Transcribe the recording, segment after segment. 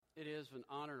it is an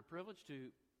honor and a privilege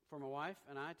for my wife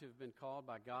and I to have been called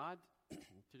by God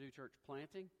to do church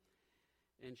planting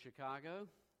in Chicago.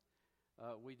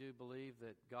 We do believe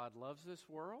that God loves this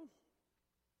world.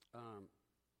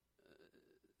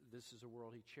 This is a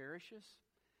world He cherishes.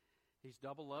 He's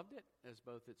double loved it as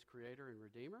both its creator and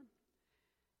redeemer.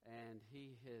 And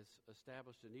He has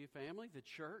established a new family, the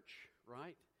church,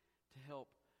 right, to help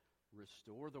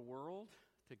restore the world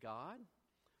to God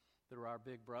through our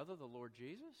big brother, the Lord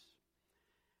Jesus,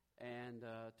 and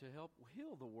to help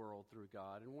heal the world through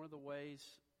God. And one of the ways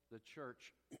the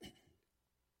church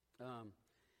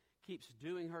keeps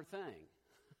doing her thing,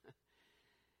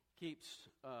 keeps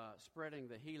spreading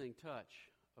the healing touch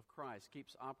of Christ,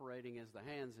 keeps operating as the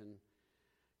hands and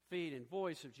feet and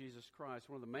voice of Jesus Christ.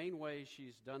 One of the main ways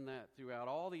she's done that throughout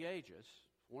all the ages,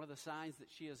 one of the signs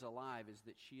that she is alive is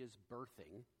that she is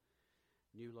birthing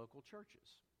new local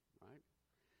churches, right?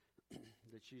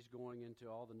 That she's going into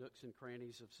all the nooks and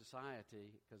crannies of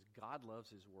society because God loves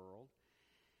His world,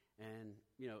 and,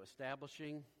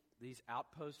 establishing these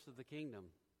outposts of the kingdom,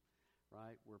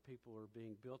 right, where people are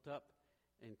being built up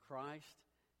in Christ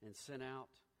and sent out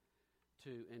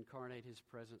to incarnate His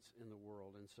presence in the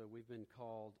world. And so we've been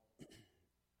called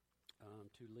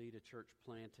to lead a church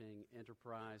planting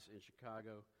enterprise in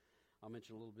Chicago. I'll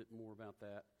mention a little bit more about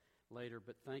that later,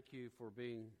 but thank you for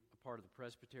being a part of the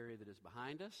presbytery that is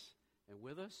behind us and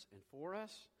with us and for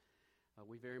us.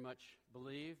 We very much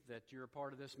believe that you're a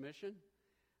part of this mission.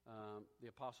 The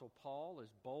Apostle Paul, as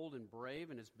bold and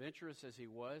brave and as venturous as he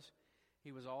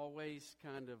was always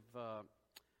kind of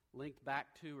linked back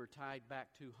to or tied back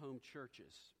to home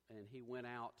churches. And he went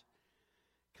out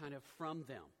kind of from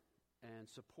them and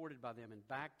supported by them and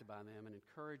backed by them and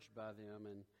encouraged by them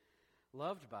and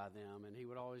loved by them. And he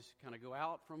would always kind of go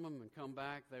out from them and come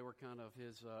back. They were kind of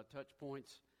his touch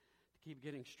points to keep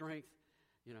getting strength,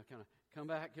 kind of come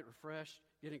back, get refreshed,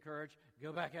 get encouraged,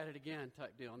 go back at it again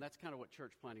type deal. And that's kind of what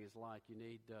church planting is like. You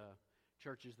need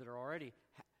churches that are already,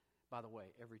 by the way,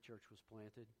 every church was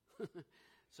planted.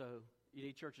 So you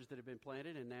need churches that have been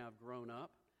planted and now have grown up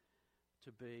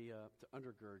to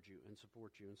undergird you and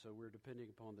support you. And so we're depending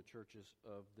upon the churches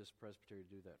of this presbytery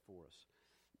to do that for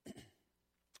us.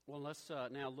 Well, let's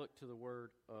now look to the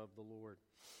word of the Lord.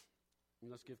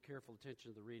 And let's give careful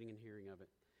attention to the reading and hearing of it.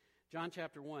 John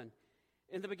chapter 1.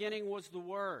 In the beginning was the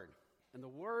Word, and the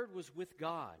Word was with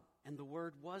God, and the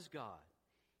Word was God.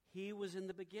 He was in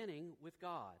the beginning with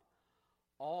God.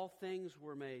 All things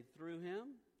were made through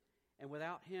Him, and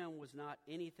without Him was not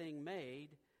anything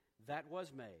made that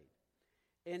was made.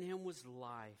 In Him was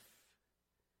life,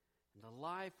 and the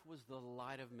life was the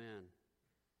light of men.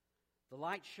 The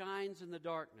light shines in the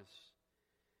darkness,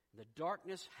 and the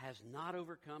darkness has not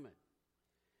overcome it.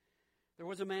 There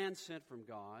was a man sent from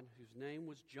God whose name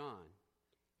was John.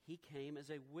 He came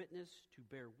as a witness to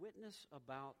bear witness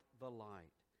about the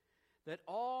light, that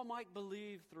all might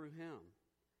believe through him.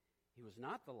 He was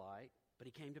not the light, but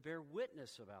he came to bear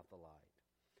witness about the light.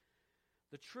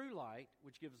 The true light,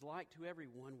 which gives light to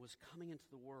everyone, was coming into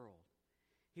the world.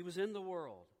 He was in the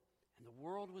world, and the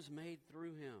world was made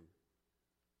through him.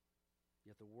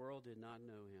 Yet the world did not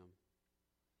know him.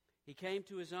 He came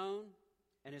to his own,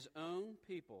 and his own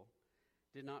people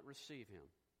did not receive him.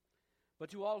 But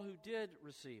to all who did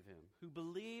receive him, who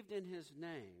believed in his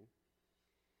name,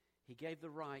 he gave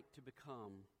the right to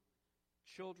become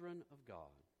children of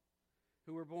God,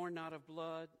 who were born not of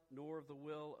blood, nor of the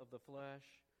will of the flesh,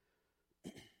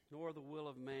 nor of the will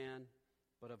of man,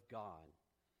 but of God.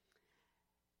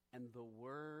 And the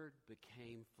Word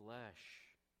became flesh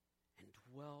and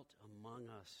dwelt among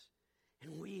us,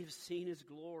 and we have seen His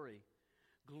glory.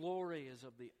 Glory is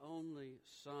of the only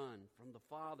Son from the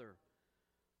Father,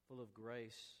 full of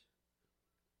grace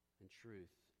and truth.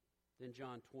 Then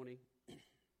John 20, it's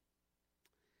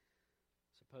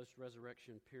a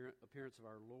post-resurrection appearance of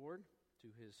our Lord to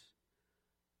His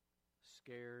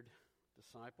scared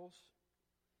disciples.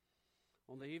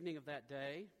 On the evening of that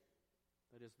day,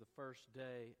 that is the first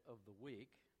day of the week,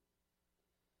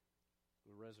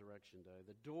 the resurrection day,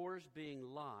 the doors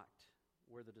being locked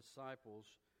where the disciples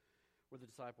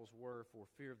were for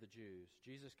fear of the Jews,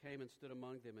 Jesus came and stood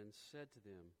among them and said to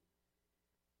them,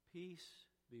 "Peace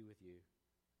be with you."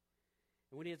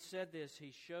 And when He had said this,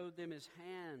 He showed them His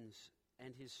hands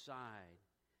and His side.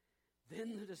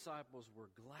 Then the disciples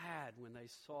were glad when they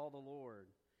saw the Lord.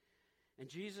 And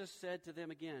Jesus said to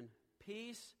them again,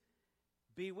 "Peace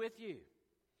be with you.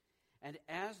 And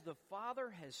as the Father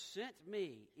has sent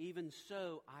me, even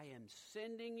so I am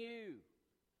sending you."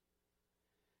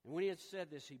 And when He had said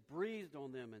this, He breathed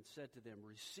on them and said to them,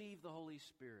 "Receive the Holy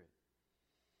Spirit."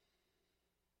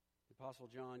 The Apostle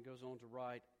John goes on to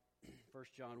write, 1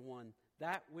 John 1,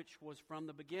 that which was from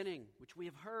the beginning, which we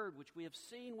have heard, which we have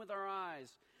seen with our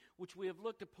eyes, which we have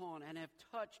looked upon and have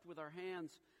touched with our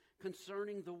hands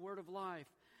concerning the word of life.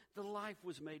 The life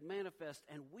was made manifest,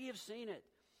 and we have seen it,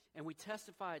 and we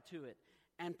testify to it,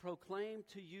 and proclaim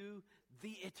to you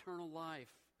the eternal life,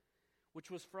 which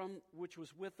was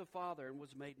with the Father and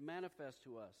was made manifest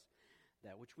to us.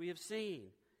 That which we have seen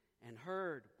and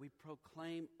heard, we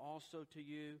proclaim also to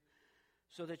you,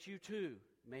 so that you too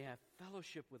may have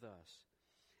fellowship with us.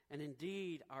 And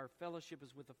indeed, our fellowship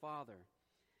is with the Father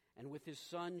and with His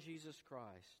Son, Jesus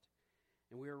Christ.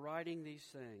 And we are writing these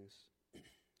things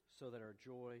so that our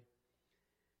joy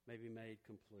may be made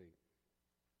complete.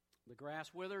 The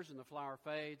grass withers and the flower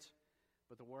fades,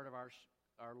 but the word of our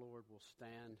Lord will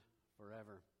stand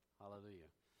forever. Hallelujah.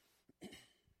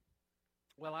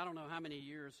 Well, I don't know how many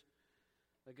years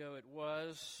ago it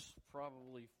was,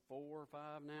 probably 4 or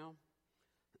 5 now.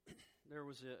 There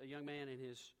was a young man in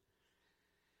his,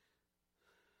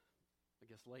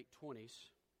 late 20s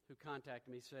who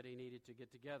contacted me, said he needed to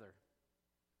get together.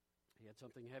 He had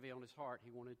something heavy on his heart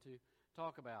he wanted to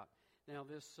talk about. Now,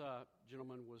 this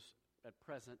gentleman was, at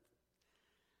present,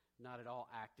 not at all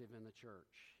active in the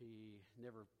church. He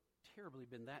never terribly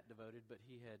been that devoted, but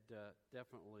he had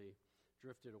definitely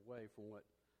drifted away from what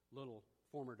little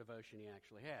former devotion he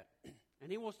actually had.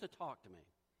 And he wants to talk to me.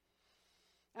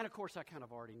 And, of course, I kind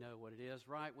of already know what it is,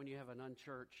 right? When you have an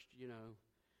unchurched,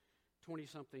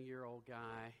 20-something-year-old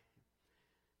guy,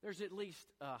 there's at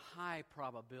least a high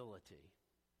probability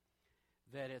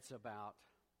that it's about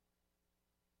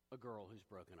a girl who's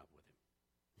broken up with him,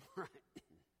 right?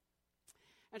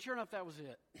 And sure enough, that was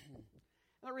it.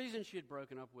 The reason she had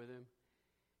broken up with him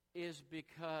is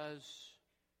because,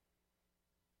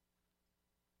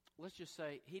 let's just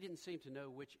say, he didn't seem to know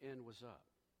which end was up.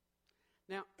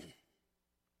 Now,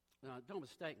 don't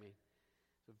mistake me.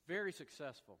 He's a very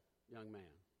successful young man.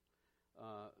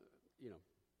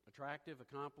 Attractive,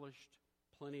 accomplished,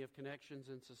 plenty of connections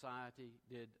in society,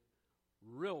 did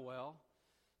real well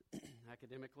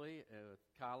academically at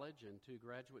college and 2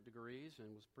 graduate degrees,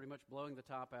 and was pretty much blowing the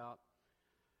top out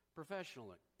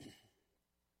professionally.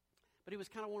 But he was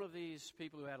kind of one of these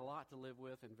people who had a lot to live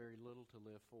with and very little to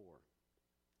live for.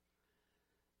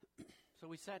 So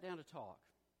we sat down to talk.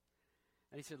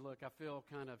 And he said, look, I feel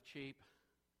kind of cheap.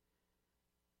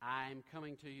 I'm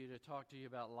coming to you to talk to you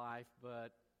about life,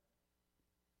 but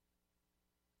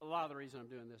a lot of the reason I'm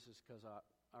doing this is because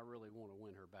I really want to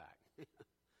win her back.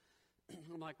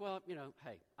 I'm like, well,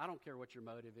 hey, I don't care what your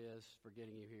motive is for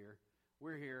getting you here.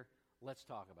 We're here. Let's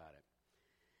talk about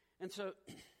it. And so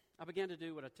I began to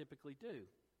do what I typically do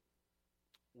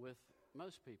with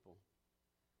most people.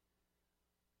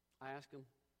 I ask them,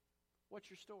 what's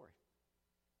your story?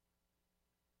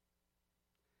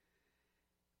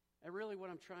 And really what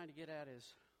I'm trying to get at is,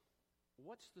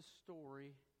 what's the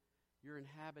story you're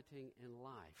inhabiting in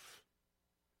life?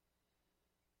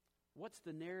 What's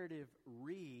the narrative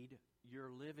read you're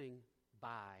living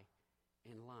by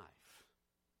in life?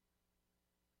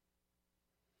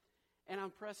 And I'm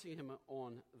pressing him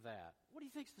on that. What do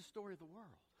you think is the story of the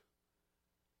world?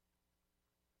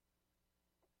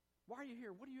 Why are you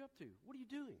here? What are you up to? What are you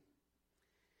doing?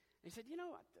 And he said,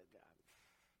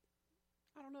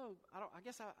 I don't know. I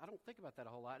guess I don't think about that a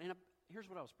whole lot. And here's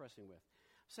what I was pressing with.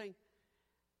 Saying,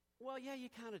 well, yeah, you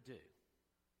kind of do.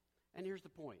 And here's the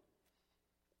point.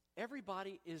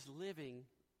 Everybody is living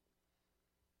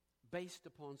based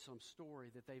upon some story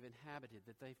that they've inhabited,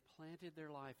 that they've planted their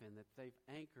life in, that they've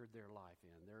anchored their life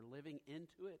in. They're living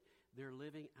into it. They're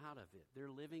living out of it. They're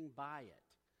living by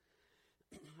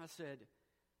it. I said,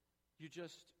 you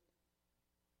just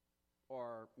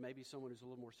are maybe someone who's a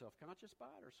little more self-conscious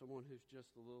by it, or someone who's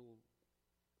just a little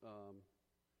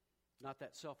not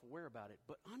that self-aware about it.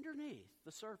 But underneath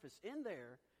the surface, in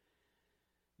there,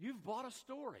 you've bought a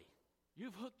story.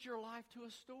 You've hooked your life to a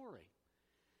story.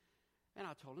 And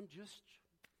I told him, just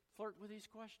flirt with these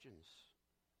questions.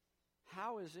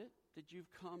 How is it that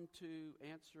you've come to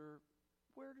answer,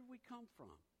 where did we come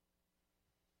from?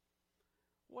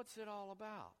 What's it all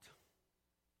about?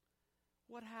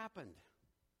 What happened?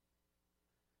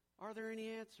 Are there any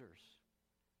answers?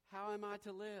 How am I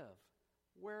to live?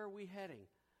 Where are we heading?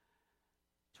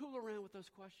 Tool around with those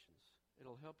questions.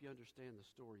 It'll help you understand the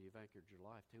story you've anchored your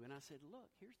life to. And I said, look,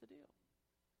 here's the deal.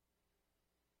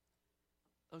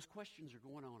 Those questions are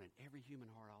going on in every human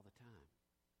heart all the time.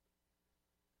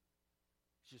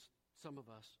 It's just some of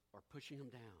us are pushing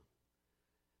them down,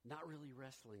 not really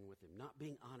wrestling with them, not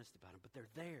being honest about them, but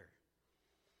they're there.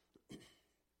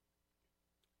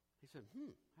 He said,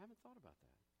 I haven't thought about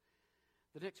that.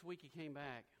 The next week he came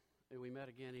back and we met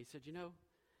again. He said,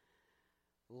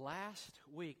 last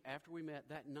week, after we met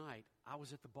that night, I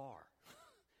was at the bar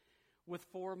with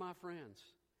 4 of my friends.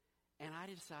 And I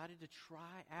decided to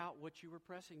try out what you were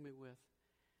pressing me with.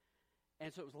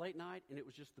 And so it was late night, and it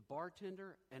was just the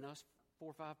bartender and us 4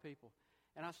 or 5 people.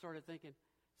 And I started thinking,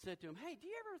 said to him, hey, do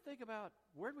you ever think about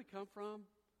where'd we come from?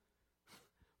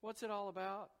 What's it all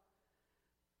about?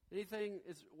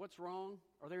 What's wrong?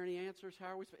 Are there any answers?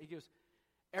 How are we? He goes,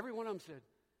 every one of them said,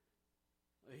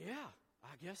 yeah,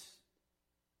 I guess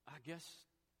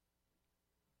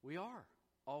we are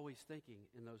always thinking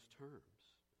in those terms.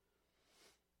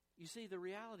 You see, the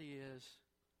reality is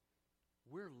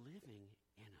we're living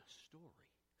in a story.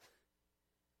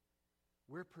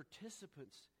 We're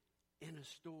participants in a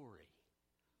story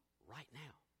right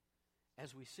now.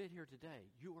 As we sit here today,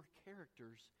 you are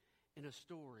characters in a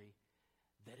story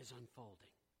that is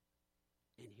unfolding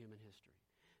in human history.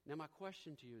 Now, my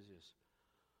question to you is this.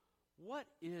 What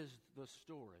is the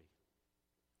story?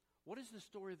 What is the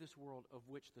story of this world of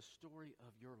which the story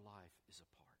of your life is a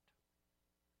part?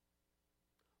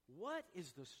 What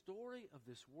is the story of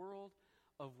this world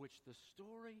of which the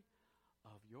story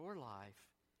of your life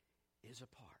is a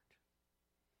part?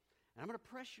 And I'm going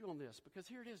to press you on this because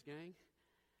here it is, gang.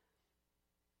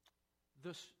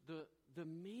 The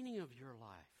meaning of your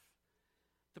life,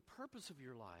 the purpose of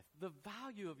your life, the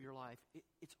value of your life,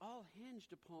 it's all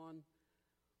hinged upon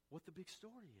what the big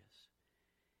story is.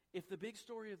 If the big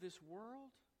story of this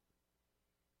world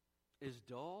is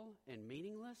dull and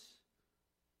meaningless,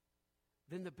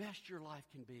 then the best your life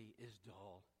can be is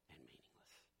dull and meaningless.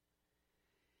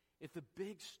 If the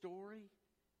big story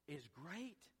is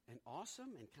great and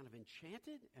awesome and kind of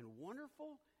enchanted and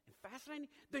wonderful and fascinating,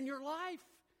 then your life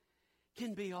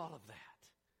can be all of that.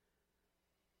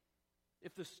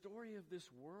 If the story of this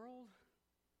world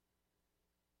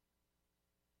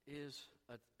is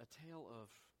a tale of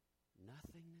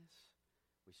nothingness,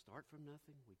 we start from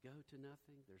nothing, we go to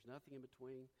nothing, there's nothing in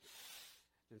between,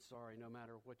 then sorry, no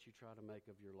matter what you try to make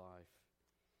of your life,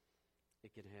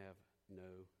 it can have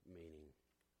no meaning.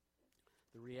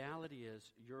 The reality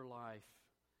is your life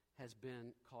has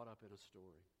been caught up in a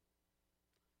story.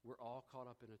 We're all caught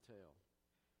up in a tale.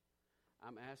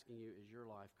 I'm asking you, is your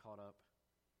life caught up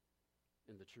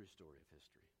in the true story of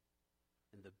history?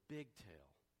 In the big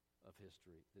tale of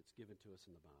history that's given to us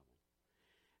in the Bible?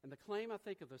 And the claim, I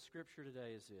think, of the Scripture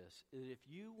today is this, that if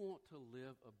you want to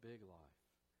live a big life,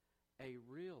 a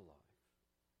real life,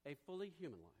 a fully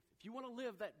human life, if you want to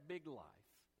live that big life,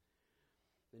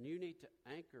 then you need to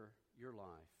anchor your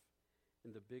life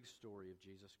in the big story of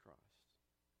Jesus Christ.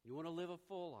 You want to live a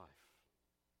full life,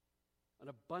 an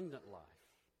abundant life,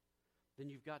 then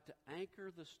you've got to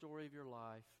anchor the story of your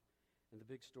life in the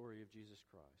big story of Jesus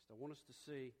Christ. I want us to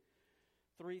see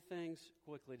 3 things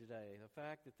quickly today. The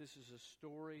fact that this is a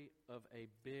story of a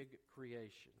big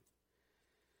creation.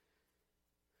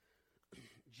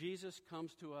 Jesus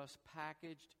comes to us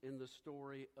packaged in the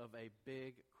story of a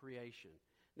big creation.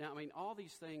 Now, I mean, all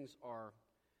these things are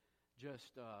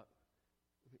just,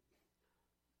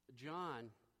 John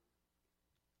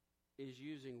is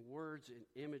using words and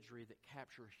imagery that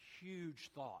capture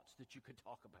huge thoughts that you could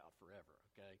talk about forever,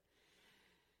 okay?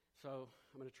 So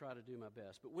I'm going to try to do my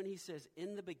best. But when he says,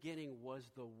 in the beginning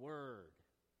was the Word,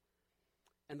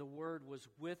 and the Word was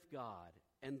with God,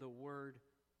 and the Word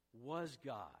was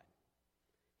God.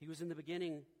 He was in the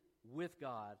beginning with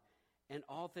God, and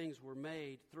all things were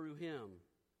made through him.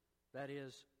 That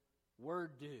is,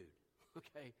 Word dude,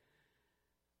 okay?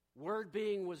 Word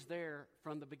being was there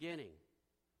from the beginning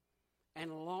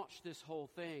and launched this whole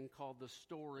thing called the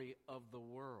story of the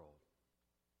world.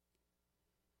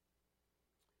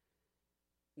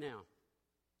 Now,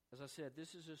 as I said,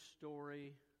 this is a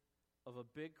story of a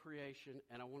big creation,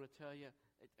 and I want to tell you,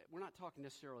 we're not talking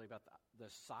necessarily about the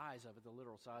size of it, the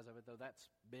literal size of it, though that's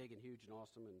big and huge and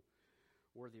awesome and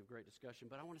worthy of great discussion.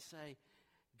 But I want to say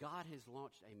God has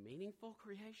launched a meaningful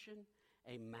creation,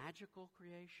 a magical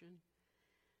creation,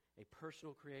 a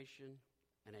personal creation,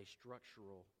 and a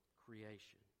structural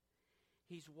creation.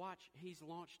 He's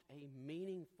launched a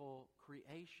meaningful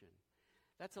creation.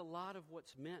 That's a lot of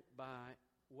what's meant by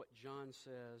what John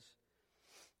says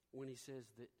when he says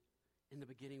that in the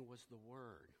beginning was the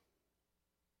Word.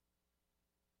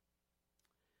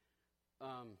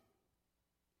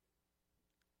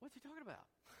 What's he talking about?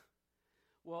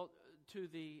 Well, to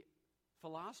the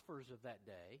philosophers of that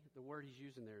day, the word he's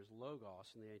using there is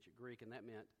logos in the ancient Greek, and that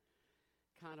meant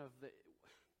kind of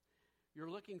you're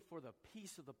looking for the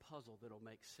piece of the puzzle that'll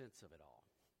make sense of it all,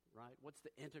 right? What's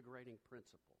the integrating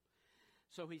principle?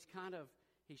 So he's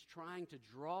trying to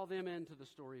draw them into the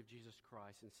story of Jesus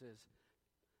Christ and says,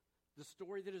 The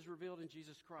story that is revealed in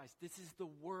Jesus Christ. This is the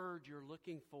word you're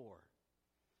looking for.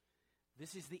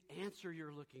 This is the answer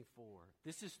you're looking for.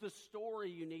 This is the story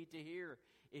you need to hear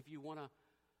if you want to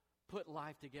put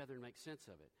life together and make sense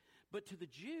of it. But to the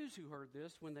Jews who heard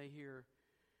this, when they hear,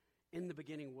 in the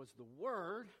beginning was the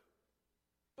Word,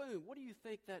 boom, what do you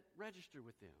think that registered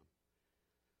with them?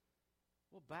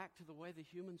 Well, back to the way the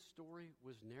human story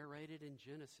was narrated in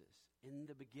Genesis. In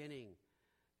the beginning,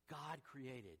 God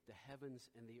created the heavens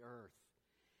and the earth.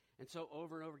 And so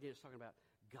over and over again, it's talking about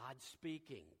God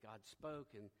speaking. God spoke,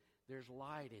 and there's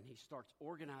light, and he starts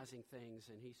organizing things,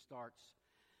 and he starts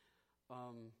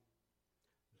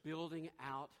building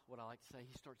out, what I like to say,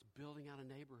 he starts building out a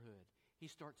neighborhood. He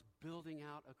starts building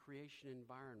out a creation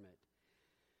environment.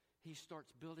 He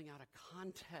starts building out a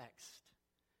context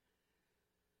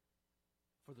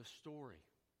for the story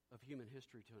of human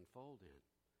history to unfold in.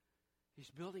 He's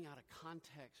building out a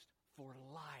context for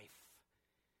life.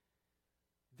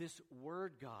 This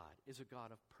Word God is a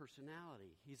God of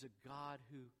personality. He's a God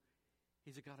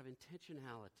of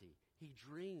intentionality. He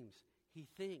dreams. He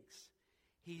thinks.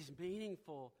 He's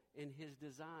meaningful in his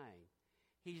design.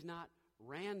 He's not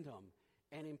random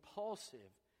and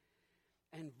impulsive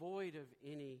and void of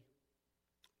any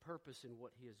purpose in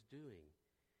what he is doing.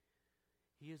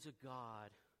 He is a God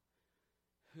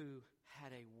who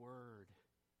had a word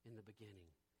in the beginning,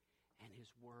 and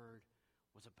his word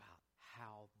was about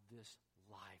how this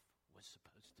life was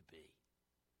supposed to be.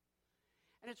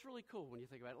 And it's really cool when you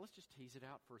think about it. Let's just tease it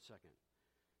out for a second.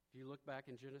 If you look back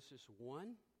in Genesis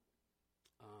 1,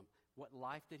 what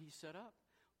life did he set up?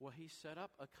 Well, he set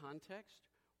up a context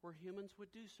where humans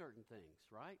would do certain things,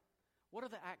 right? What are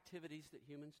the activities that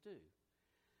humans do?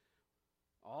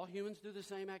 All humans do the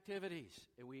same activities.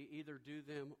 And we either do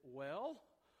them well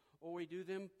or we do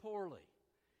them poorly.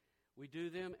 We do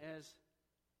them as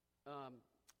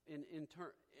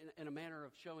in a manner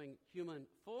of showing human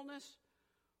fullness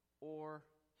or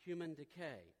human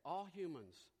decay. All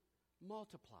humans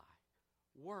multiply,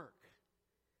 work,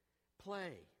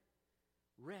 play,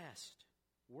 rest,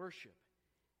 worship,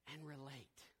 and relate.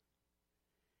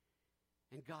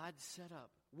 And God set up,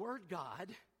 Word God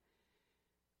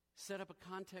set up a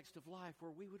context of life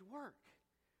where we would work,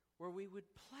 where we would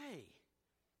play,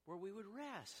 where we would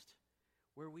rest,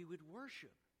 where we would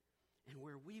worship, and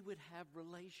where we would have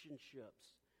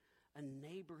relationships, a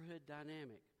neighborhood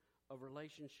dynamic of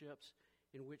relationships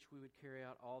in which we would carry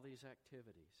out all these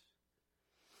activities.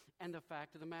 And the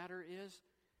fact of the matter is,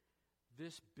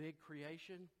 this big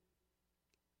creation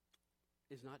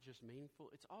is not just meaningful,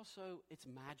 it's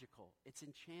magical, it's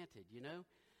enchanted, you know?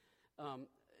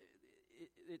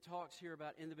 It talks here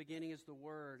about in the beginning is the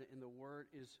Word, and the Word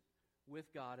is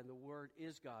with God, and the Word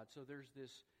is God. So there's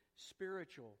this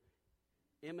spiritual,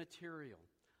 immaterial,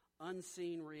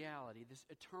 unseen reality, this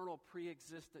eternal,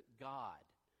 pre-existent God,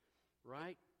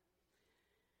 right?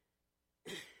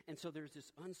 And so there's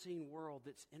this unseen world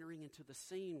that's entering into the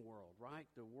seen world, right?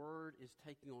 The Word is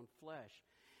taking on flesh.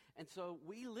 And so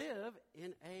we live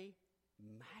in a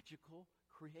magical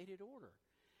created order.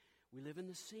 We live in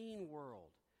the seen world.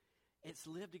 It's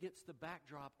lived against the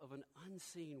backdrop of an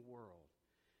unseen world.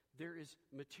 There is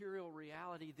material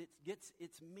reality that gets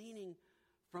its meaning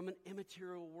from an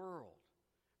immaterial world,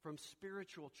 from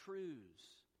spiritual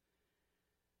truths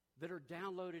that are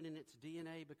downloaded in its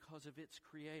DNA because of its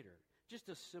creator. Just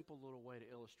a simple little way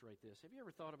to illustrate this. Have you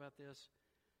ever thought about this?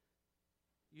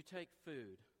 You take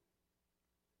food.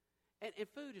 And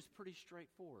food is pretty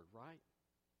straightforward, right?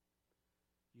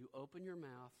 You open your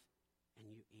mouth and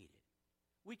you eat it.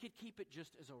 We could keep it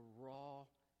just as a raw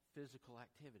physical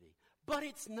activity. But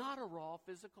it's not a raw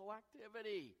physical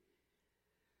activity.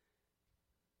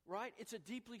 Right? It's a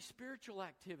deeply spiritual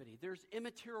activity. There's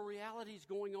immaterial realities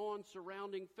going on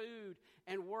surrounding food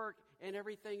and work and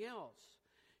everything else.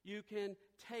 You can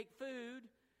take food,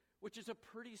 which is a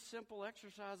pretty simple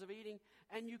exercise of eating,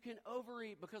 and you can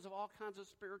overeat because of all kinds of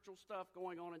spiritual stuff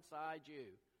going on inside you.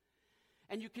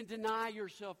 And you can deny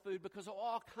yourself food because of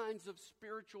all kinds of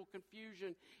spiritual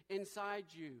confusion inside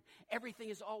you. Everything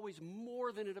is always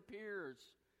more than it appears.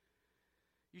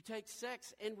 You take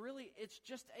sex, and really it's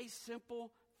just a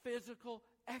simple physical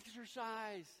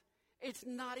exercise. It's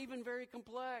not even very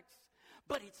complex,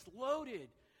 but it's loaded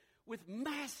with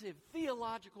massive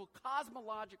theological,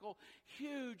 cosmological,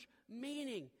 huge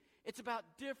meaning. It's about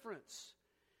difference,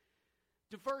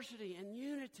 diversity, and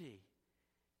unity.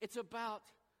 It's about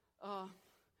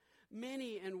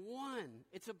many and one.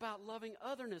 It's about loving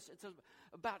otherness. It's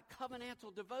about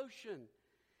covenantal devotion.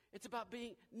 It's about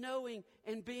knowing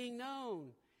and being known.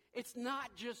 It's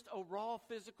not just a raw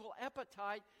physical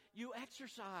appetite you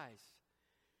exercise.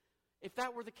 If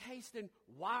that were the case, then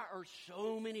why are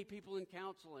so many people in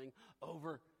counseling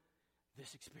over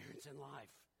this experience in life?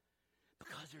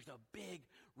 Because there's a big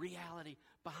reality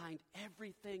behind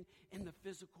everything in the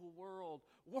physical world.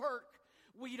 Work.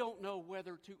 We don't know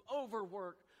whether to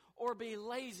overwork or be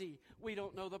lazy. We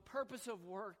don't know the purpose of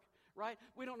work, right?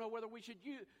 We don't know whether we should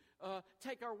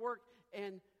take our work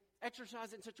and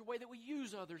exercise it in such a way that we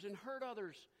use others and hurt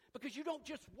others. Because you don't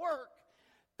just work.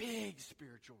 Big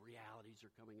spiritual realities are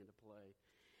coming into play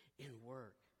in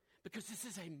work. Because this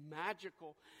is a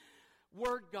magical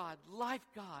Word God, life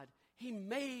God. He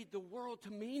made the world to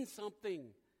mean something.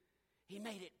 He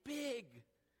made it big.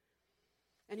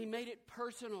 And He made it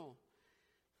personal.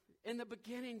 In the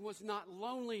beginning was not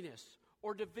loneliness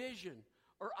or division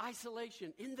or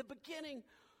isolation. In the beginning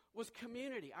was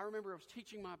community. I remember I was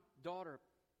teaching my daughter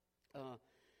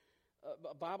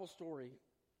a Bible story.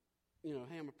 You know,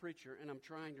 hey, I'm a preacher, and I'm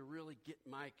trying to really get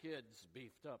my kids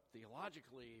beefed up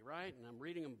theologically, right? And I'm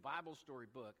reading them a Bible story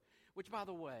book, which, by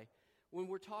the way, when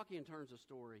we're talking in terms of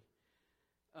story,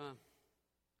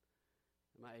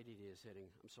 my ADD is hitting.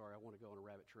 I'm sorry, I want to go on a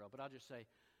rabbit trail, but I'll just say,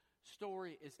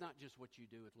 story is not just what you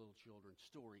do with little children.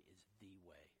 Story is the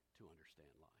way to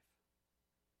understand life.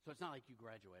 So it's not like you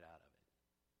graduate out of it.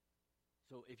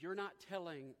 So if you're not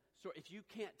telling, so if you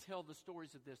can't tell the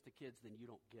stories of this to kids, then you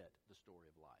don't get the story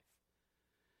of life.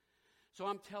 So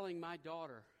I'm telling my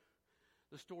daughter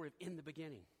the story of in the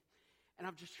beginning. And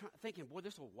I'm just thinking, boy,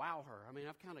 this will wow her. I mean,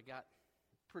 I've kind of got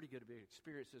pretty good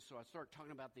experiences, so I start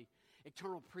talking about the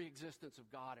eternal preexistence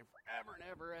of God and forever and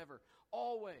ever, ever,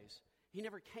 always. He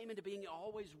never came into being, He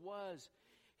always was.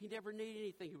 He never needed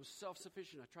anything. He was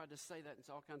self-sufficient. I tried to say that in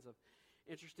all kinds of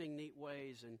interesting, neat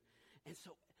ways. And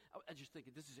so I just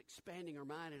think this is expanding her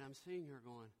mind, and I'm seeing her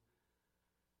going,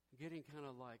 getting kind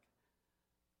of like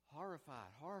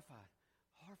horrified.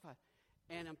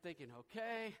 And I'm thinking,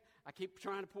 okay, I keep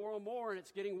trying to pour on more, and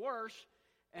it's getting worse.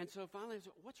 And so finally I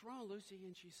said, what's wrong, Lucy?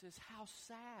 And she says, how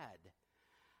sad.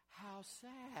 How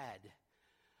sad.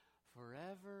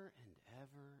 Forever and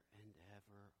ever and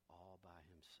ever all by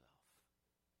himself.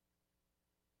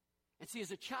 And see,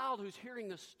 as a child who's hearing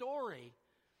the story,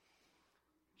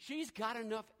 she's got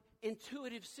enough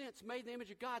intuitive sense, made in the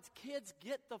image of God's kids,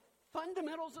 get the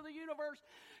fundamentals of the universe.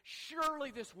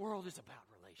 Surely this world is about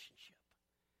relationship.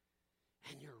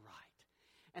 And you're right.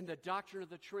 And the doctrine of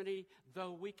the Trinity,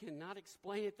 though we cannot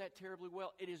explain it that terribly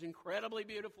well, it is incredibly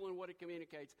beautiful in what it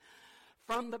communicates.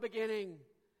 From the beginning,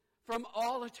 from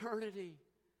all eternity,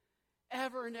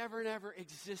 ever and ever and ever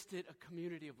existed a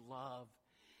community of love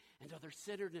and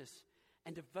other-centeredness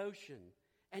and devotion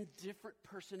and different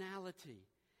personality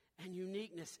and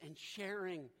uniqueness and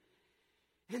sharing.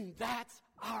 And that's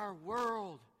our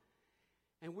world.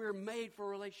 And we're made for a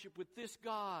relationship with this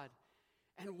God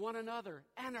and one another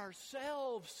and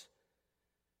ourselves.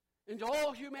 And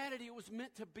all humanity was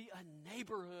meant to be a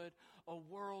neighborhood, a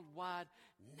worldwide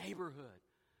neighborhood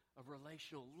of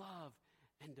relational love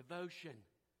and devotion.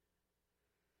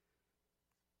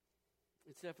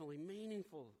 It's definitely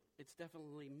meaningful. It's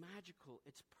definitely magical.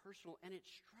 It's personal, and it's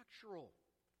structural.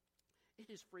 It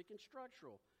is freaking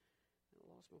structural.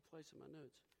 I lost my place in my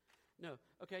notes. No.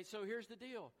 Okay, so here's the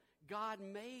deal. God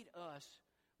made us,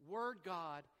 Word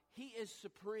God. He is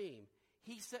supreme.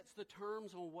 He sets the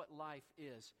terms on what life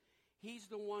is. He's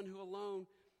the one who alone,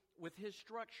 with His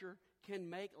structure, can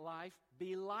make life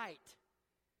be light.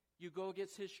 You go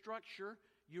against His structure,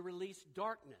 you release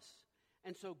darkness.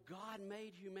 And so God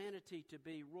made humanity to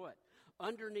be what?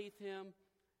 Underneath Him,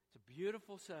 it's a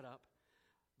beautiful setup,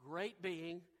 great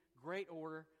being, great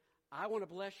order. I want to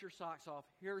bless your socks off.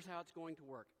 Here's how it's going to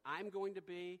work. I'm going to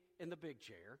be in the big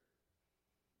chair,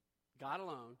 God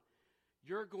alone.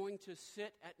 You're going to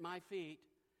sit at my feet.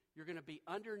 You're going to be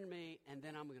under me, and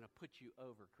then I'm going to put you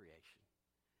over creation.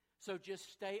 So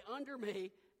just stay under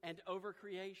me and over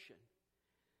creation.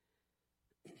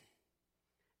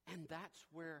 And that's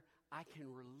where I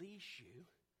can release you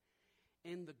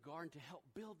in the garden to help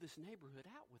build this neighborhood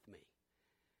out with me,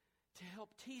 to help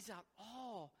tease out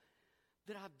all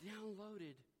that I've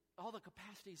downloaded, all the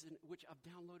capacities in which I've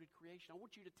downloaded creation. I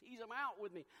want you to tease them out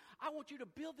with me. I want you to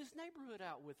build this neighborhood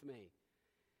out with me.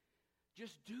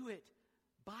 Just do it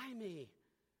by me,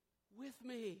 with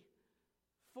me,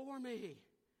 for me,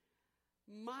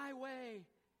 my way,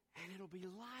 and it'll be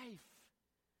life.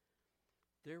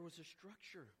 There was a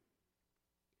structure.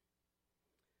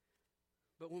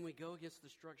 But when we go against the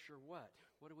structure, what?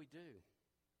 What do we do?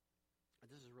 And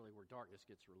this is really where darkness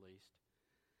gets released.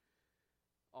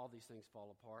 All these things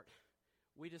fall apart.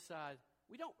 We decide,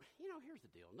 we don't, here's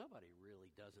the deal. Nobody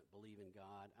really doesn't believe in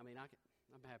God. I mean,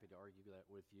 I'm happy to argue that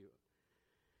with you.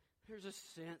 There's a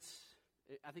sense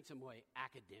I think some way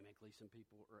academically some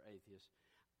people are atheists.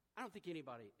 I don't think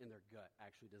anybody in their gut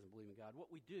actually doesn't believe in God.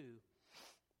 What we do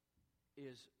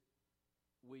is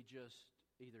we just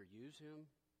either use him,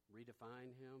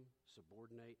 redefine him,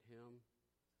 subordinate him,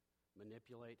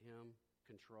 manipulate him,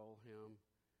 control him,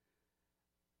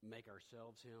 make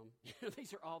ourselves him.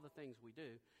 These are all the things we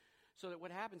do. So that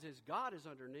what happens is God is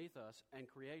underneath us and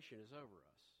creation is over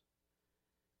us.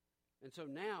 And so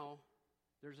now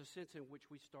there's a sense in which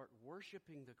we start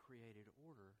worshiping the created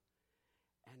order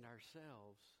and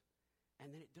ourselves,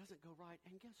 and then it doesn't go right.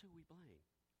 And guess who we blame?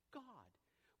 God.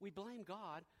 We blame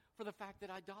God for the fact that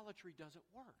idolatry doesn't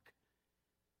work.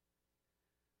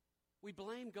 We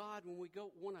blame God when we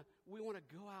want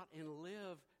to go out and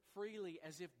live freely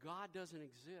as if God doesn't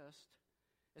exist,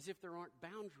 as if there aren't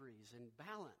boundaries and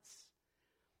balance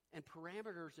and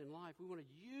parameters in life. We want to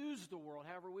use the world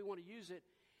however we want to use it,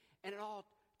 and it all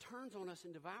turns on us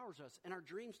and devours us, and our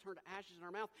dreams turn to ashes in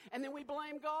our mouth, and then we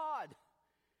blame God.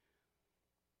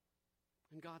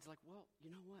 And God's like, well, you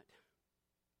know what?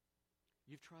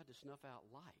 You've tried to snuff out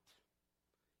light.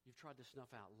 You've tried to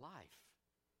snuff out life.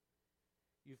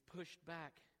 You've pushed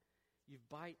back. You've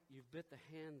bit the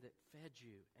hand that fed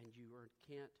you, and you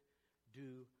can't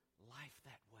do life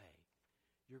that way.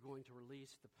 You're going to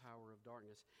release the power of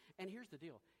darkness. And here's the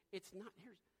deal.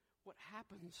 Here's what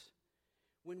happens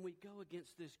when we go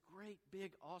against this great,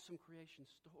 big, awesome creation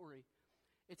story.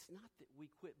 It's not that we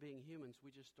quit being humans.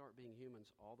 We just start being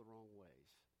humans all the wrong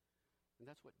ways. And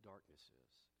that's what darkness is.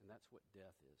 And that's what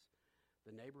death is.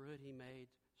 The neighborhood he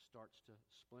made starts to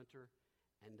splinter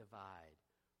and divide.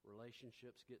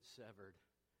 Relationships get severed,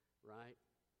 right?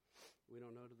 We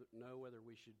don't know whether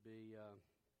we should be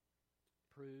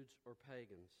prudes or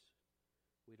pagans.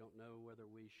 We don't know whether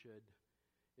we should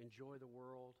enjoy the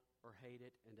world or hate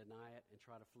it and deny it and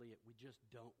try to flee it. We just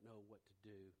don't know what to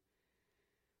do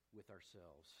with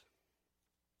ourselves.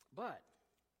 But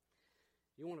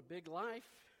you want a big life?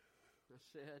 I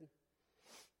said,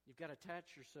 you've got to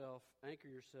attach yourself, anchor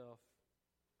yourself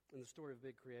in the story of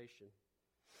big creation.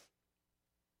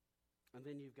 And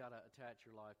then you've got to attach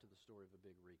your life to the story of a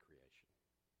big recreation.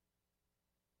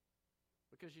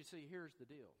 Because you see, here's the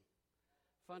deal.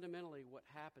 Fundamentally, what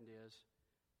happened is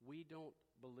we don't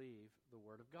believe the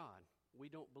Word of God. We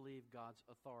don't believe God's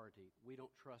authority. We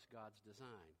don't trust God's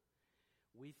design.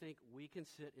 We think we can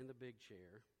sit in the big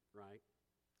chair, right?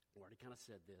 I already kind of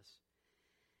said this.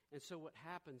 And so what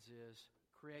happens is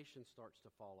creation starts to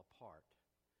fall apart.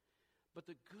 But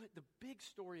the big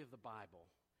story of the Bible,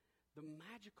 the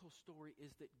magical story,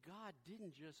 is that God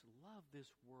didn't just love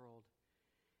this world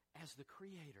as the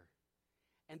creator.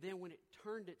 And then when it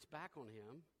turned its back on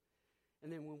him,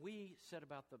 and then when we set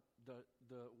about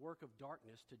the work of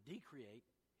darkness to decreate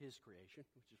his creation,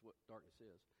 which is what darkness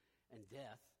is, and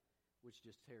death, which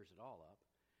just tears it all up,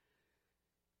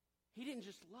 he didn't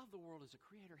just love the world as a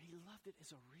creator, he loved it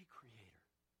as a recreator.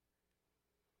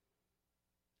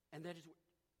 And that is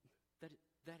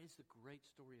the great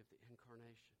story of the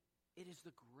incarnation. It is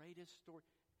the greatest story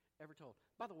ever told.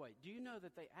 By the way, do you know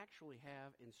that they actually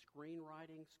have in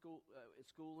screenwriting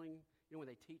schooling, when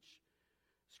they teach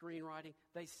screenwriting,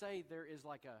 they say there is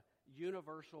like a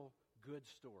universal good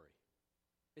story.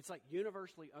 It's like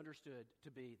universally understood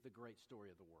to be the great story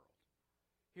of the world.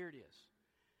 Here it is.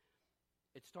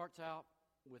 It starts out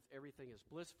with everything is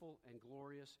blissful and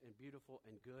glorious and beautiful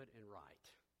and good and right.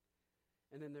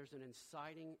 And then there's an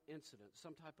inciting incident,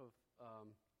 some type of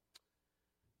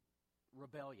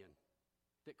rebellion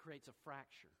that creates a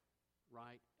fracture,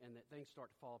 right? And that things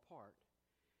start to fall apart.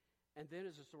 And then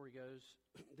as the story goes,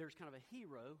 there's kind of a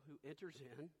hero who enters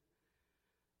in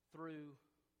through,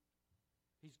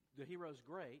 the hero's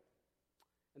great,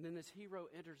 and then this hero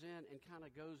enters in and kind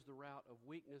of goes the route of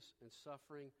weakness and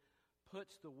suffering,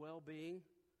 puts the well-being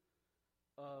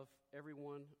of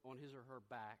everyone on his or her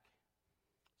back,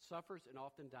 suffers and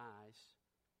often dies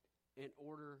in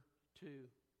order to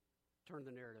turn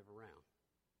the narrative around,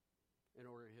 in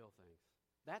order to heal things.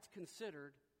 That's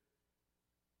considered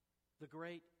the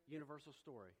great universal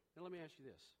story. Now let me ask you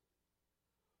this.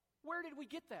 Where did we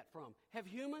get that from? Have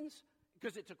humans,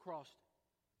 because it's across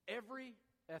every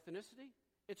ethnicity,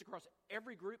 it's across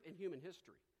every group in human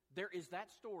history. There is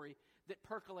that story that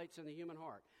percolates in the human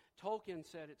heart. Tolkien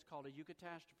said it's called a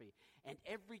eucatastrophe. And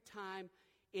every time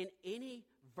in any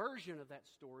version of that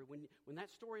story, when that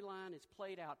storyline is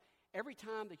played out, every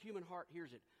time the human heart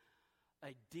hears it,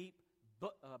 a deep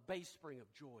bay spring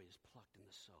of joy is plucked in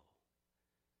the soul.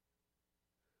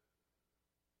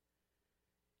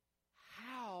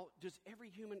 How does every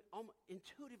human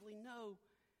intuitively know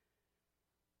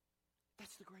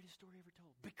that's the greatest story ever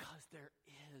told? Because there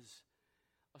is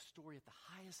a story at the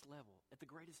highest level, at the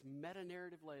greatest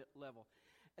meta-narrative level,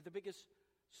 at the biggest,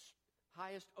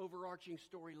 highest overarching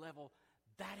story level.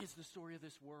 That is the story of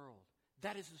this world.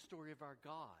 That is the story of our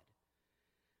God.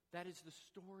 That is the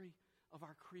story of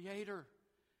our Creator,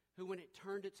 who, when it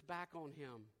turned its back on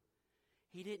Him,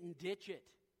 He didn't ditch it.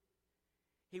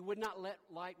 He would not let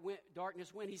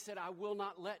darkness win. He said, I will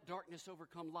not let darkness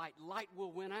overcome light. Light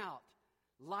will win out.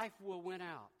 Life will win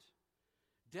out.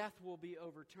 Death will be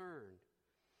overturned.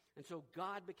 And so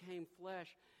God became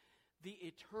flesh. The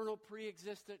eternal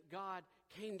pre-existent God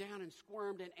came down and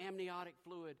squirmed in amniotic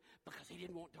fluid because He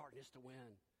didn't want darkness to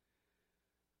win.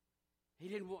 He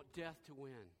didn't want death to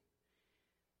win.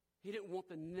 He didn't want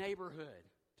the neighborhood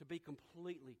to be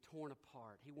completely torn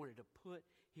apart. He wanted to put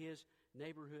His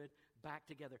neighborhood back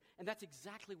together. And that's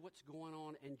exactly what's going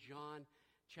on in John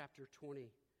chapter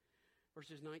 20,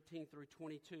 verses 19 through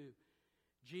 22.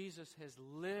 Jesus has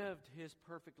lived His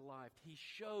perfect life. He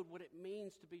showed what it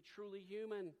means to be truly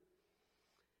human.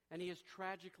 And He has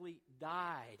tragically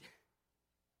died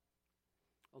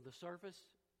on the surface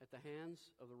at the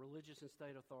hands of the religious and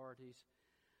state authorities,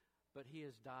 but He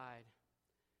has died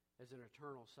as an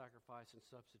eternal sacrifice and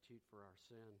substitute for our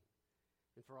sin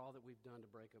and for all that we've done to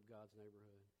break up God's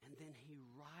neighborhood. And then He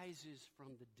rises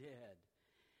from the dead,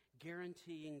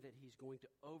 guaranteeing that He's going to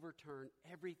overturn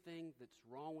everything that's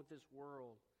wrong with this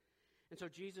world. And so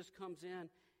Jesus comes in.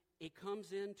 He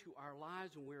comes into our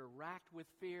lives when we're racked with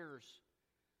fears.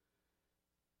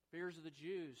 Fears of the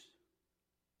Jews.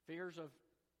 Fears of,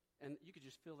 and you could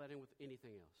just fill that in with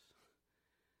anything else.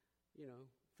 You know,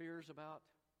 fears about,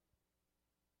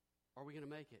 are we going to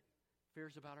make it?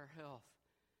 Fears about our health.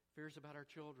 Fears about our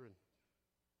children.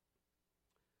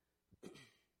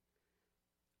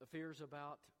 Fears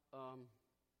about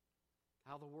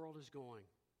how the world is going.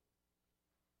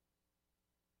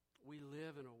 We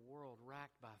live in a world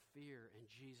racked by fear, and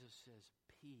Jesus says,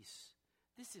 peace.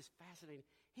 This is fascinating.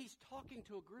 He's talking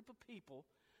to a group of people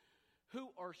who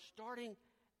are starting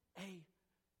a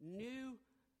new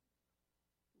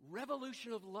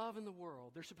revolution of love in the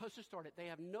world. They're supposed to start it. They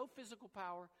have no physical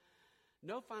power,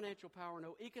 no financial power,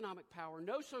 no economic power,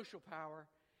 no social power,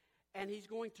 and He's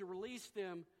going to release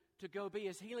them to go be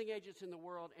His healing agents in the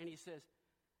world. And He says,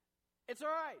 it's all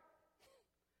right.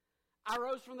 I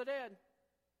rose from the dead.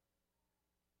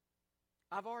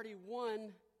 I've already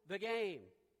won the game.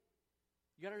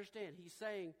 You got to understand, He's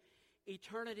saying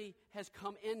eternity has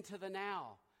come into the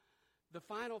now. The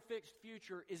final fixed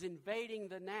future is invading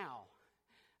the now.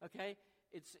 Okay?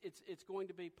 It's going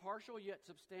to be partial yet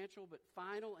substantial, but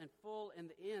final and full in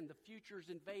the end. The future's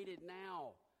invaded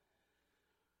now.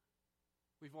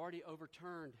 We've already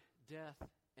overturned death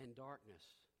and darkness.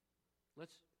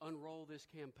 Let's unroll this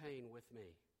campaign with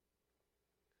me.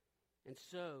 And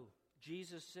so,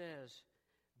 Jesus says,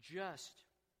 just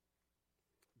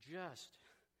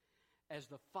as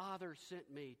the Father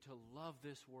sent me to love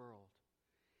this world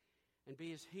and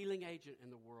be His healing agent in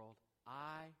the world,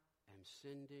 I am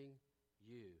sending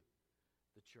you,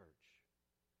 the church,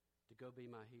 to go be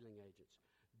my healing agents.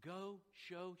 Go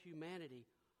show humanity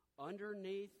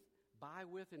underneath, by,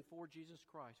 with, and for Jesus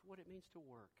Christ what it means to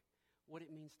work, what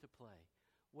it means to play,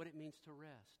 what it means to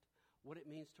rest, what it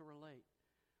means to relate,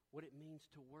 what it means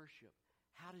to worship.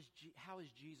 How is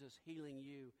Jesus healing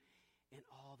you in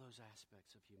all those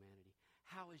aspects of humanity?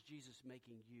 How is Jesus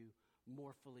making you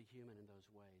more fully human in those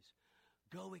ways?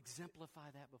 Go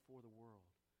exemplify that before the world.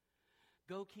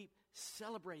 Go keep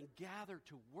celebrating, gather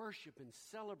to worship and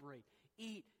celebrate,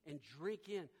 eat and drink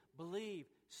in, believe,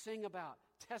 sing about,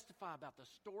 testify about the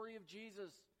story of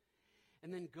Jesus,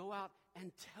 and then go out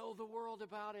and tell the world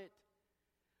about it.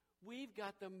 We've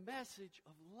got the message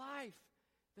of life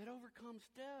that overcomes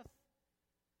death.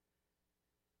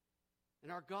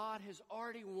 And our God has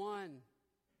already won.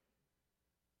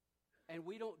 And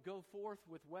we don't go forth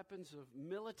with weapons of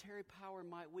military power and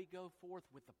might. We go forth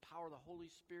with the power of the Holy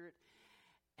Spirit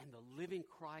and the living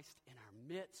Christ in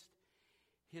our midst,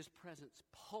 His presence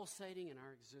pulsating in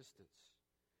our existence.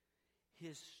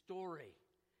 His story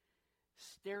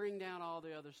staring down all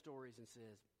the other stories and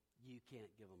says, you can't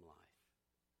give them life.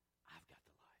 I've got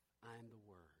the life. I'm the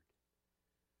Word.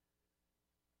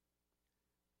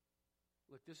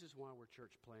 Look, this is why we're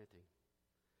church planting.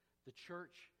 The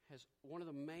church has one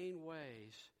of the main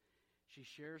ways she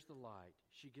shares the light.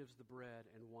 She gives the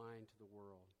bread and wine to the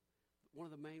world. One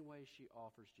of the main ways she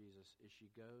offers Jesus is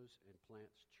she goes and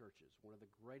plants churches. One of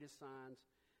the greatest signs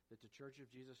that the Church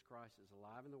of Jesus Christ is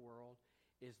alive in the world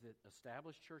is that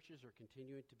established churches are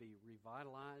continuing to be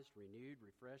revitalized, renewed,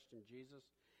 refreshed in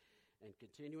Jesus, and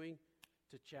continuing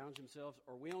to challenge themselves.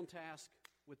 Are we on task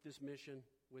with this mission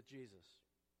with Jesus?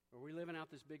 Are we living out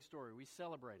this big story? Are we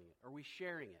celebrating it? Are we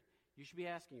sharing it? You should be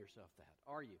asking yourself that.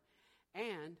 Are you?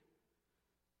 And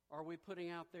are we putting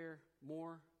out there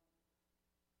more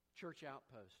church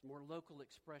outposts, more local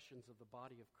expressions of the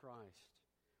body of Christ,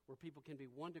 where people can be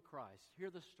won to Christ, hear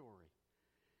the story,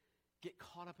 get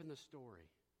caught up in the story,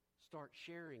 start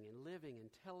sharing and living and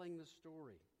telling the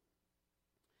story?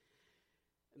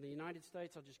 In the United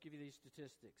States, I'll just give you these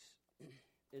statistics.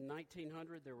 In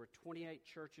 1900, there were 28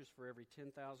 churches for every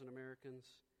 10,000 Americans.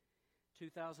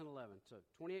 2011, so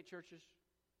 28 churches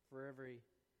for every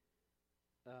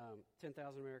 10,000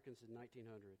 Americans in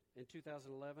 1900. In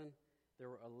 2011, there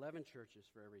were 11 churches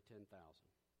for every 10,000.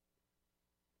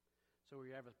 So we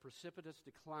have a precipitous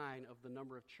decline of the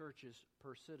number of churches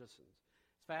per citizen.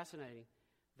 It's fascinating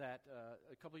that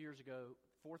a couple of years ago,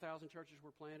 4,000 churches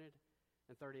were planted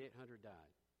and 3,800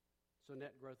 died. So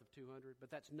net growth of 200, but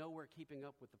that's nowhere keeping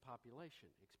up with the population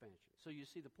expansion. So you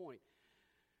see the point.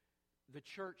 The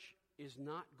church is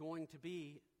not going to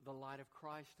be the light of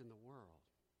Christ in the world.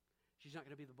 She's not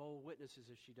going to be the bold witnesses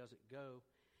if she doesn't go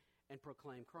and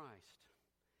proclaim Christ.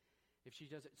 If she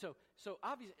doesn't, so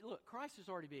obviously, look, Christ is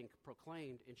already being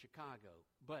proclaimed in Chicago,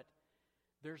 but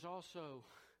there's also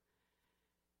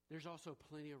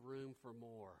plenty of room for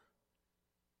more.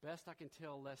 Best I can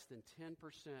tell, less than 10%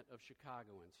 of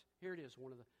Chicagoans. Here it is,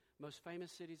 one of the most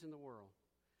famous cities in the world.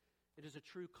 It is a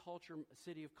true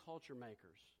city of culture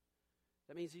makers.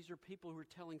 That means these are people who are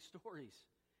telling stories.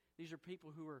 These are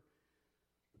people who are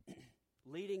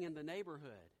leading in the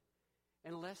neighborhood.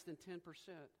 And less than 10%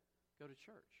 go to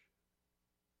church.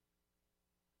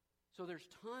 So there's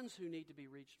tons who need to be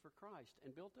reached for Christ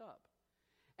and built up.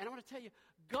 And I want to tell you,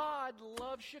 God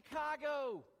loves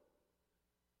Chicago.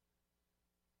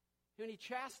 When he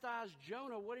chastised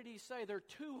Jonah, what did he say? There are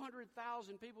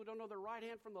 200,000 people who don't know their right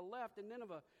hand from the left in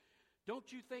Nineveh.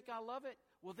 Don't you think I love it?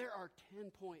 Well, there are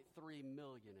 10.3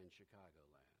 million in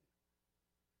Chicagoland.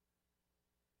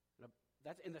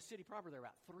 That's in the city proper, there are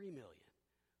about 3 million.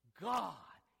 God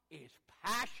is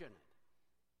passionate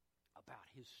about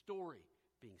his story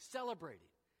being celebrated,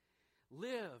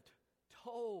 lived,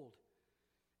 told,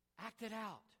 acted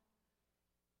out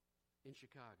in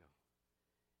Chicago.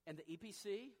 And the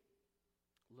EPC,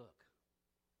 look,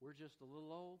 we're just a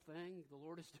little old thing the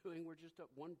Lord is doing. We're just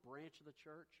one branch of the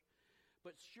church.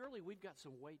 But surely we've got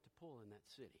some weight to pull in that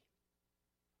city.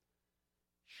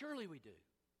 Surely we do.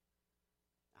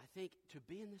 I think to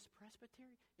be in this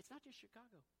presbytery, it's not just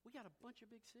Chicago. We got a bunch of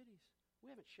big cities.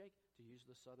 We haven't shaken, to use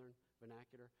the southern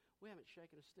vernacular, we haven't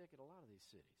shaken a stick at a lot of these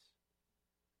cities.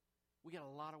 We got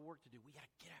a lot of work to do. We got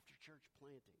to get after church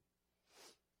planting.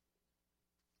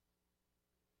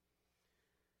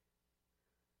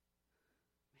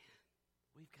 Man,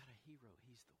 we've got a hero.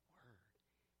 He's the Word.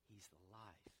 He's the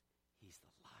life. He's the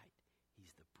light.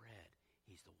 He's the bread.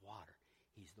 He's the water.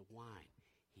 He's the wine.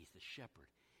 He's the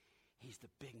shepherd. He's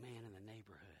the big man in the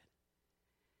neighborhood.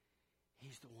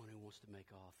 He's the one who wants to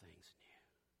make all things new.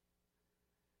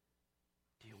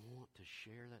 Do you want to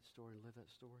share that story and live that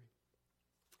story?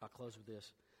 I'll close with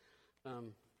this.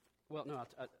 I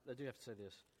do have to say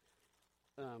this.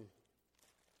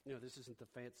 This isn't the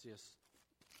fanciest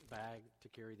bag to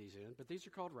carry these in, but these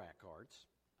are called rat cards.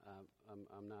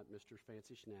 I'm not Mr.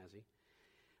 Fancy Schnazzy.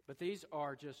 But these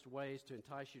are just ways to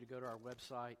entice you to go to our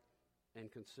website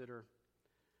and consider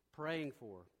praying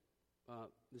for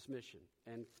this mission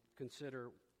and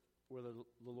consider whether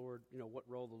the Lord, what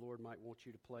role the Lord might want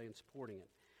you to play in supporting it.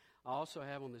 I also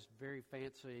have on this very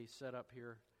fancy setup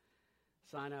here,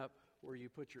 sign up where you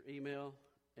put your email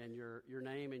and your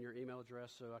name and your email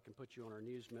address so I can put you on our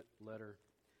newsletter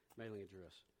mailing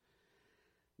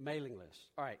list.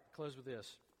 All right, close with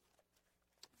this.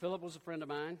 Philip was a friend of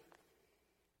mine.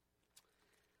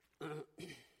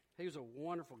 He was a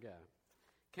wonderful guy.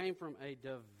 Came from a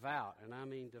devout, and I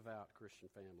mean devout, Christian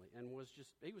family, and he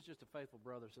was just a faithful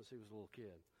brother since he was a little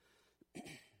kid.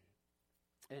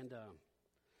 And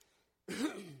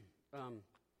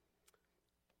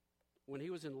when he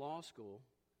was in law school,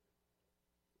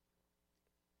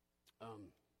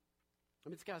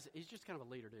 this guy's, he's just kind of a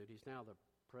leader, dude. He's now the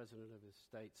president of his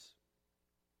state's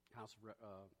head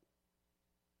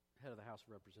of the House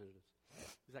of Representatives.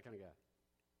 He's that kind of guy.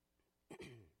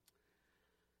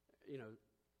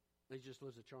 He just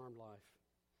lives a charmed life.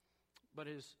 But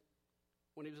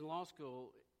when he was in law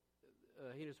school,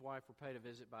 he and his wife were paid a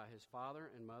visit by his father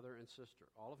and mother and sister,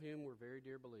 all of whom were very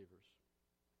dear believers.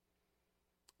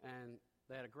 And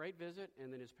they had a great visit,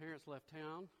 and then his parents left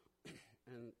town,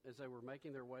 and as they were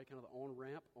making their way kind of the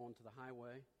on-ramp onto the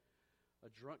highway, a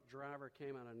drunk driver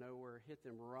came out of nowhere, hit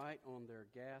them right on their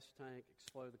gas tank,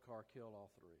 exploded the car, killed all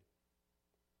three.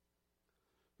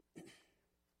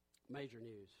 Major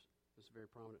news. It's a very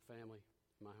prominent family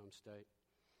in my home state.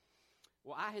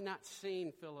 Well, I had not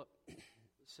seen Philip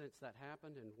since that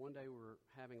happened, and one day we were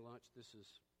having lunch. This is,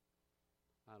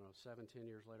 7, 10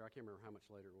 years later. I can't remember how much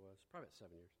later it was. Probably about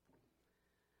 7 years.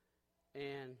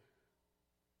 And,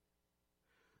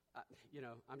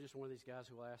 I'm just one of these guys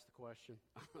who will ask the question.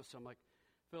 So I'm like,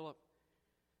 Philip,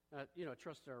 I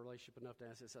trusted our relationship enough to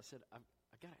ask this. I said,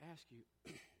 I got to ask you,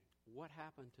 what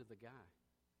happened to the guy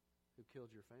who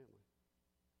killed your family?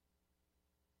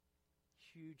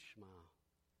 Huge smile.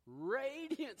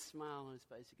 Radiant smile on his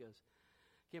face. He goes,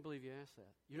 can't believe you asked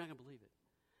that. You're not going to believe it.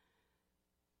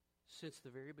 Since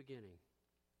the very beginning,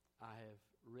 I have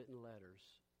written letters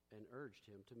and urged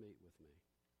him to meet with me.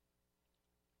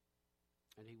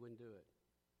 And he wouldn't do it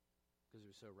because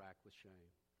he was so racked with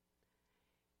shame.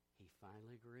 He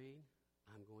finally agreed.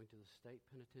 I'm going to the state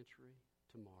penitentiary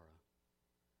tomorrow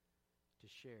to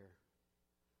share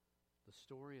the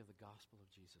story of the gospel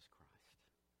of Jesus Christ.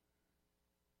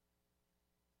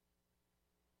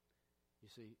 You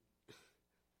see,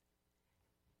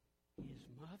 his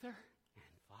mother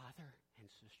and father and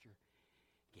sister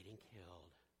getting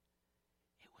killed,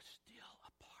 it was still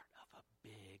a part of a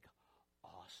big,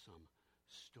 awesome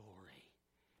story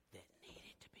that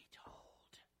needed to be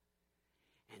told.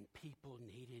 And people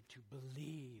needed to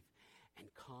believe and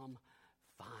come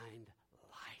find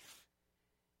life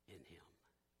in him.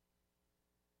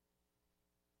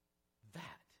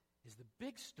 That is the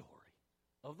big story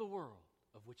of the world,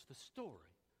 of which the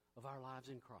story of our lives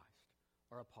in Christ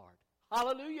are a part.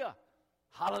 Hallelujah!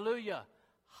 Hallelujah!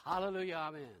 Hallelujah!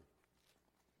 Amen.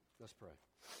 Let's pray.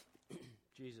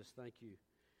 Jesus, thank you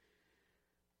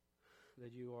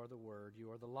that you are the Word.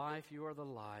 You are the life. You are the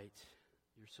light.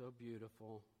 You're so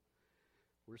beautiful.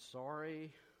 We're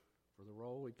sorry for the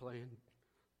role we play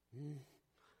in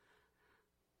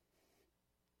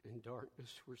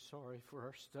darkness. We're sorry for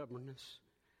our stubbornness.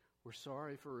 We're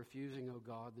sorry for refusing, oh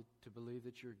God, to believe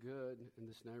that you're good and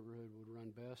this neighborhood would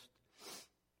run best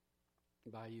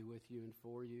by you, with you, and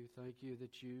for you. Thank you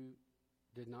that you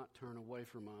did not turn away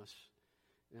from us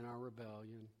in our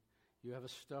rebellion. You have a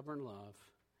stubborn love.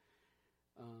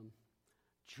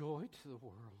 Joy to the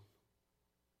world.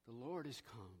 The Lord is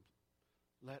come.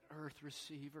 Let earth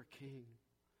receive her King.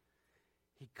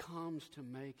 He comes to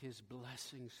make his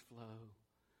blessings flow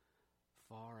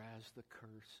far as the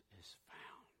curse is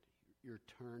found. You're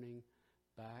turning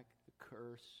back the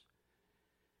curse.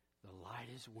 The light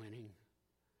is winning.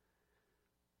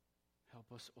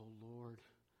 Help us, O Lord,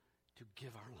 to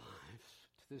give our lives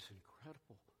to this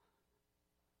incredible,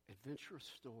 adventurous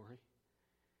story.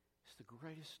 It's the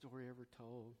greatest story ever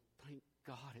told. Thank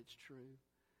God it's true.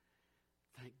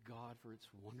 Thank God for its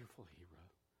wonderful hero,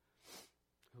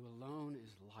 who alone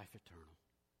is life eternal.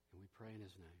 And we pray in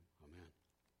his name. Amen.